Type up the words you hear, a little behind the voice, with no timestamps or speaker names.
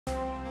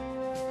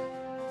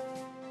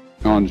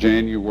On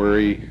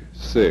January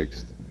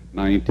 6th,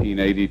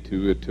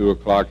 1982, at 2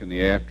 o'clock in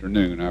the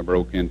afternoon, I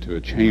broke into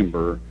a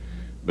chamber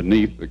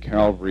beneath the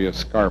Calvary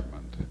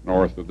Escarpment,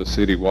 north of the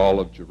city wall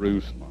of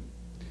Jerusalem.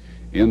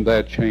 In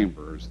that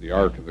chamber is the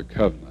Ark of the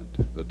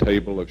Covenant, the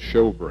table of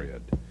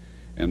showbread,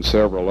 and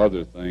several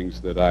other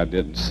things that I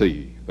didn't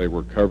see. They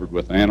were covered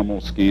with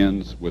animal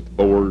skins, with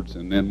boards,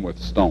 and then with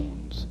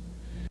stones.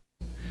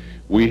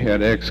 We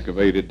had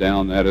excavated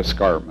down that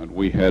escarpment.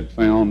 We had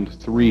found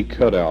 3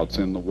 cutouts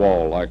in the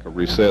wall like a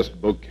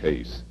recessed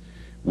bookcase.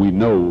 We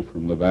know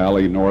from the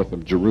valley north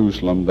of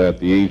Jerusalem that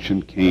the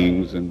ancient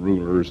kings and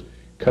rulers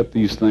cut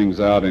these things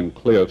out in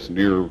cliffs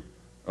near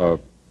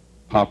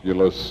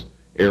populous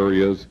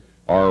areas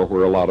or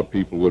where a lot of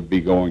people would be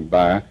going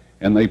by,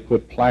 and they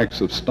put plaques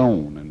of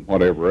stone and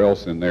whatever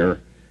else in there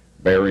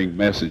bearing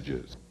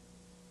messages.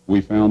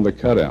 We found the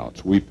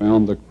cutouts. We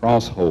found the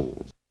cross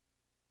holes.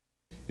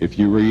 If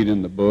you read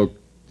in the book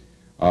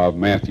of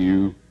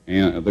Matthew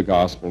and the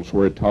Gospels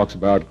where it talks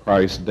about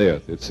Christ's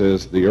death, it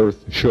says the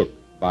earth shook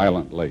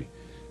violently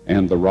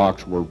and the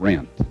rocks were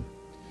rent.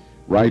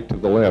 Right to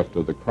the left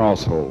of the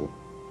cross hole,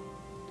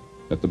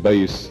 at the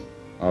base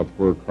of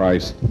where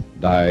Christ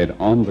died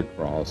on the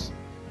cross,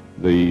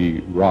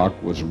 the rock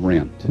was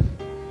rent.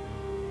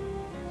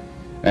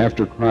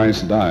 After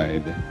Christ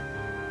died,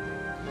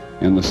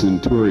 and the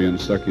centurion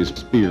stuck his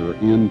spear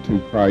into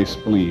Christ's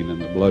spleen and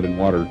the blood and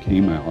water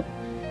came out,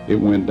 it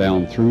went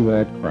down through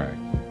that crack.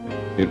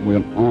 It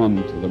went on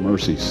to the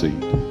mercy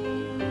seat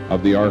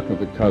of the Ark of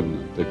the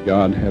Covenant that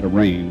God had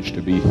arranged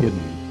to be hidden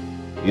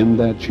in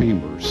that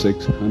chamber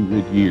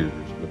 600 years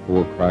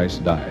before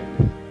Christ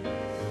died.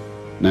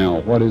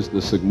 Now, what is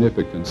the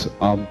significance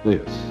of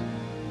this?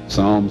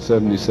 Psalm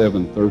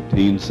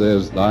 77:13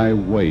 says, "Thy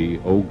way,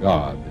 O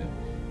God,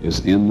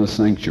 is in the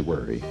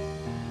sanctuary."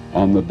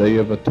 On the Day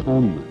of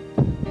Atonement,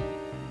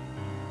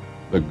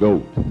 the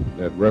goat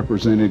that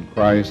represented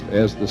Christ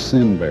as the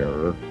sin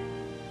bearer,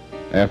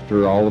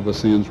 after all of the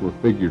sins were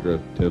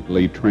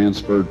figuratively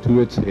transferred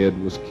to its head,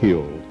 was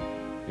killed.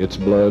 Its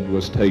blood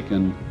was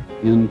taken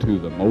into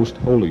the most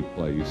holy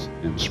place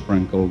and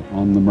sprinkled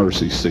on the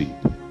mercy seat.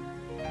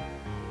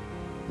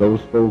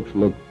 Those folks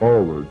looked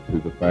forward to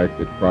the fact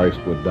that Christ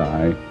would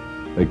die.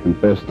 They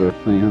confessed their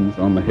sins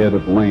on the head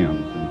of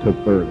lambs and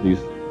took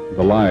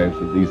the lives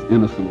of these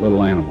innocent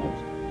little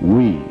animals.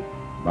 We,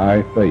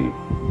 by faith,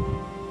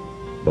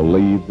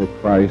 believe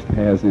that Christ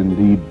has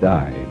indeed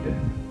died,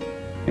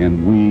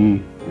 and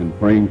we, in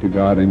praying to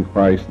God in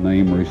Christ's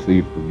name,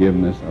 receive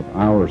forgiveness of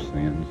our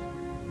sins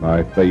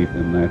by faith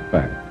in that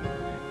fact.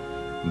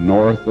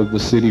 North of the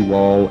city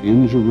wall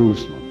in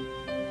Jerusalem,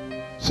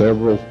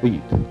 several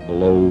feet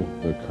below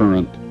the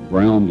current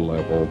ground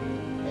level,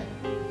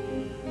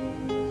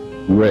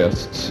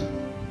 rests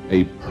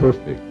a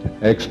perfect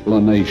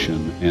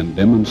explanation and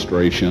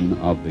demonstration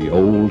of the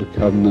Old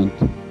Covenant,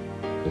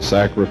 the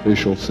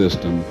sacrificial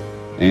system,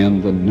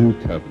 and the New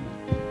Covenant.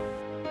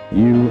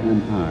 You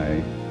and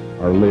I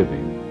are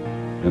living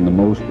in the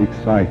most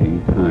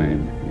exciting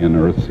time in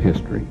Earth's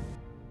history.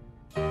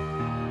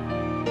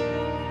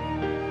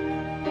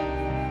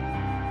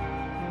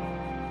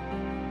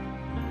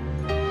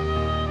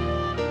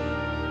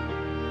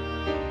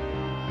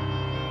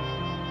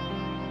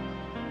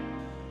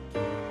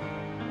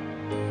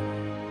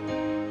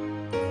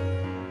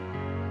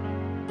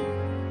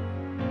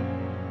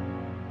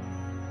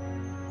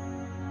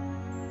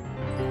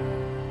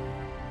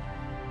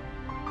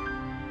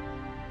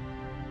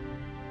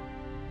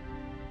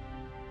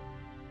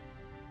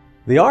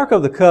 The Ark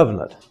of the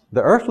Covenant,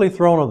 the earthly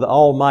throne of the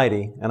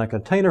Almighty, and a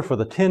container for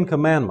the 10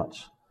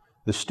 Commandments,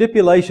 the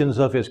stipulations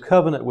of His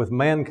covenant with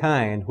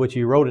mankind, which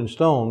He wrote in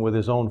stone with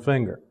His own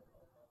finger.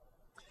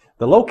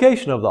 The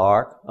location of the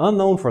Ark,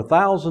 unknown for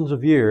thousands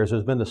of years,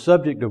 has been the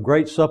subject of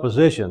great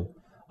supposition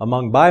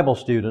among Bible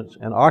students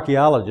and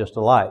archaeologists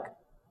alike.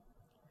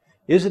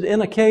 Is it in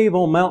a cave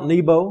on Mount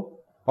Nebo,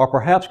 or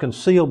perhaps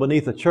concealed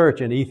beneath a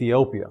church in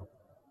Ethiopia?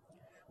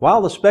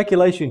 While the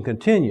speculation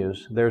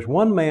continues, there's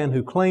one man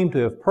who claimed to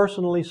have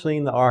personally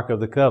seen the Ark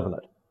of the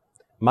Covenant,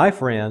 my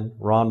friend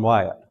Ron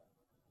Wyatt.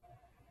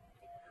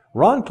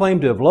 Ron claimed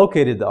to have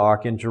located the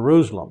Ark in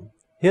Jerusalem,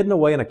 hidden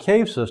away in a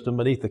cave system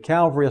beneath the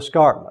Calvary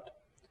Escarpment,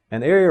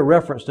 an area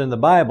referenced in the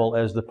Bible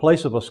as the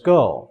place of a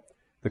skull,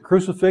 the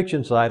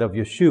crucifixion site of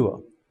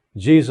Yeshua,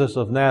 Jesus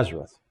of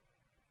Nazareth.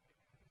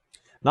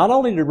 Not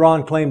only did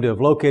Ron claim to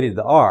have located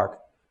the Ark,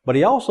 but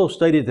he also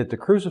stated that the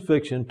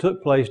crucifixion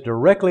took place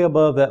directly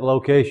above that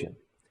location,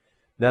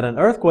 that an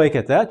earthquake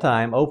at that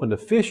time opened a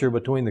fissure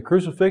between the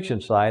crucifixion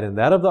site and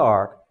that of the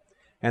Ark,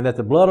 and that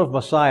the blood of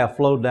Messiah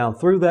flowed down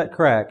through that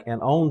crack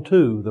and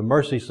onto the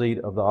mercy seat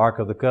of the Ark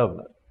of the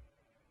Covenant.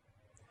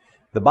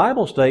 The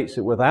Bible states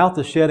that without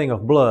the shedding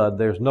of blood,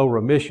 there's no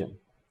remission.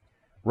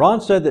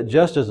 Ron said that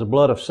just as the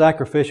blood of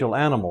sacrificial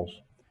animals,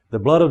 the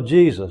blood of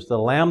Jesus, the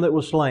Lamb that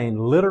was slain,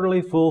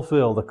 literally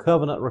fulfilled the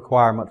covenant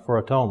requirement for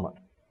atonement.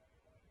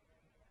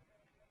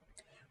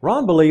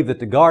 Ron believed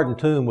that the garden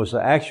tomb was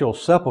the actual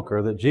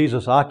sepulcher that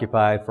Jesus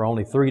occupied for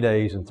only 3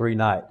 days and 3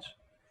 nights.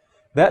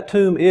 That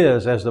tomb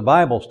is, as the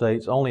Bible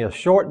states, only a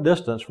short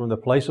distance from the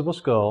place of a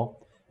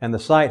skull and the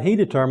site he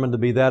determined to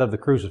be that of the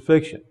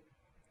crucifixion.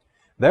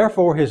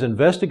 Therefore, his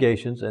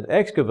investigations and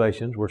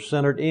excavations were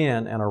centered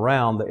in and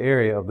around the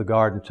area of the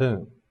Garden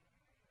Tomb.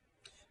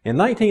 In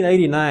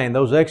 1989,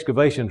 those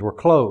excavations were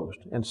closed,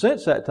 and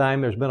since that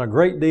time there's been a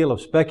great deal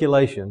of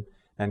speculation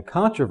and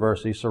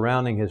controversy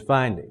surrounding his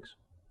findings.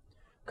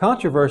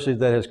 Controversy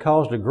that has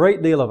caused a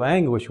great deal of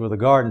anguish with the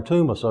Garden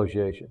Tomb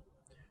Association,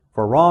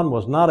 for Ron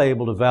was not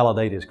able to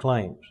validate his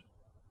claims.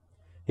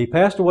 He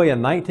passed away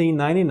in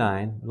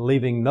 1999,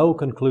 leaving no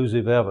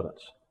conclusive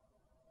evidence.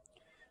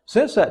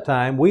 Since that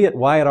time, we at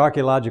Wyatt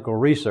Archaeological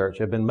Research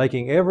have been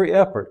making every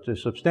effort to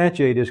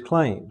substantiate his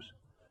claims,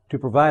 to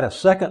provide a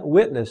second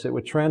witness that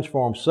would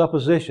transform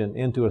supposition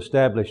into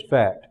established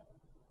fact.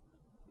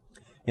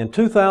 In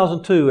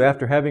 2002,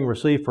 after having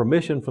received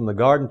permission from the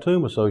Garden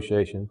Tomb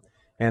Association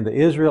and the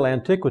Israel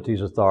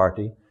Antiquities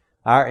Authority,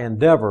 our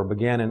endeavor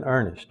began in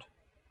earnest.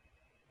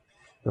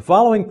 The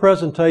following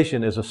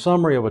presentation is a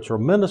summary of a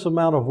tremendous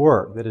amount of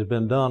work that has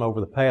been done over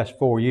the past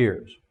 4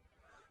 years.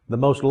 The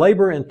most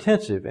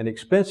labor-intensive and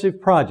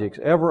expensive projects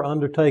ever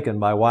undertaken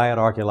by Wyatt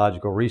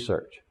Archaeological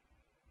Research.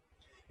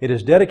 It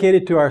is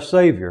dedicated to our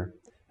Savior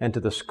and to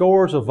the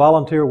scores of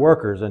volunteer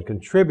workers and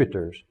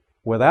contributors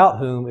without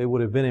whom it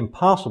would have been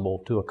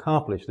impossible to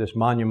accomplish this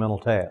monumental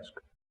task.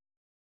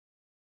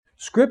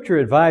 Scripture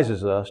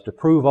advises us to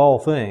prove all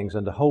things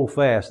and to hold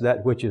fast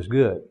that which is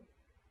good.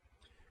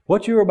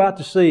 What you are about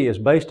to see is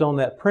based on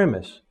that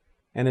premise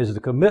and is the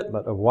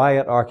commitment of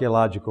Wyatt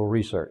Archaeological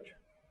Research.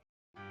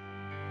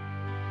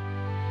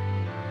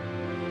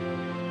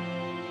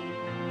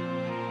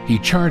 He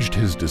charged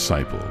his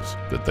disciples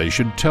that they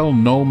should tell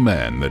no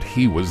man that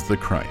he was the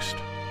Christ.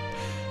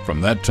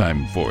 From that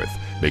time forth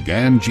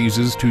began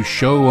Jesus to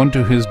show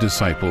unto his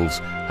disciples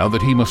how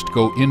that he must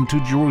go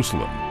into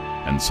Jerusalem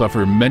and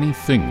suffer many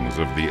things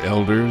of the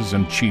elders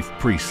and chief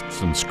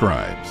priests and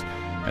scribes,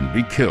 and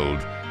be killed,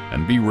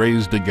 and be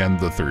raised again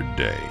the third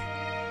day.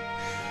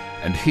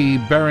 And he,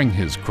 bearing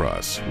his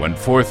cross, went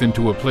forth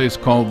into a place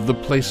called the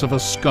place of a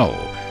skull,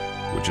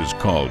 which is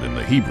called in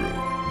the Hebrew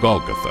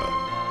Golgotha.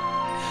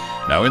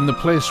 Now in the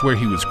place where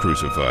he was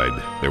crucified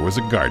there was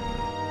a garden,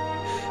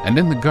 and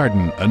in the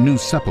garden a new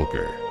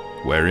sepulchre,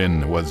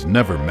 wherein was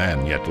never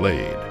man yet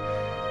laid.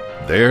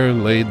 There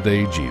laid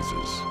they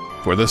Jesus,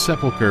 for the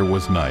sepulchre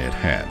was nigh at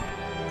hand.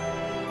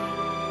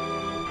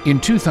 In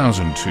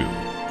 2002,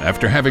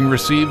 after having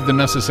received the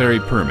necessary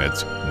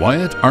permits,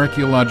 Wyatt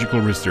Archaeological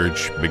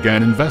Research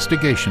began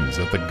investigations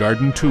at the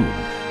Garden Tomb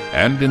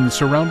and in the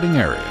surrounding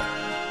area.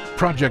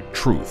 Project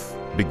Truth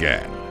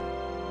began.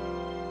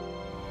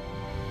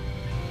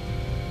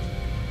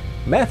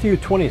 Matthew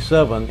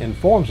 27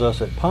 informs us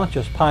that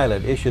Pontius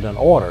Pilate issued an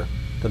order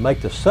to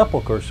make the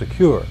sepulchre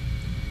secure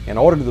in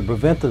order to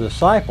prevent the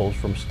disciples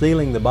from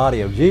stealing the body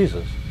of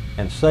Jesus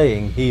and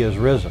saying he is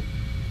risen.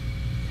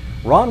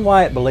 Ron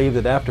Wyatt believed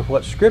that after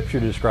what Scripture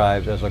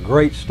describes as a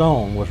great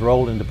stone was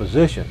rolled into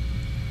position,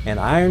 an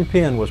iron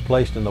pin was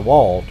placed in the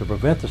wall to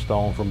prevent the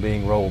stone from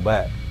being rolled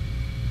back.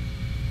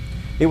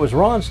 It was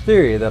Ron's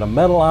theory that a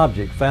metal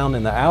object found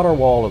in the outer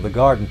wall of the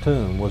Garden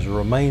Tomb was the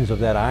remains of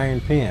that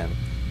iron pin,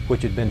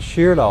 which had been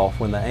sheared off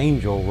when the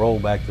angel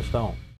rolled back the stone.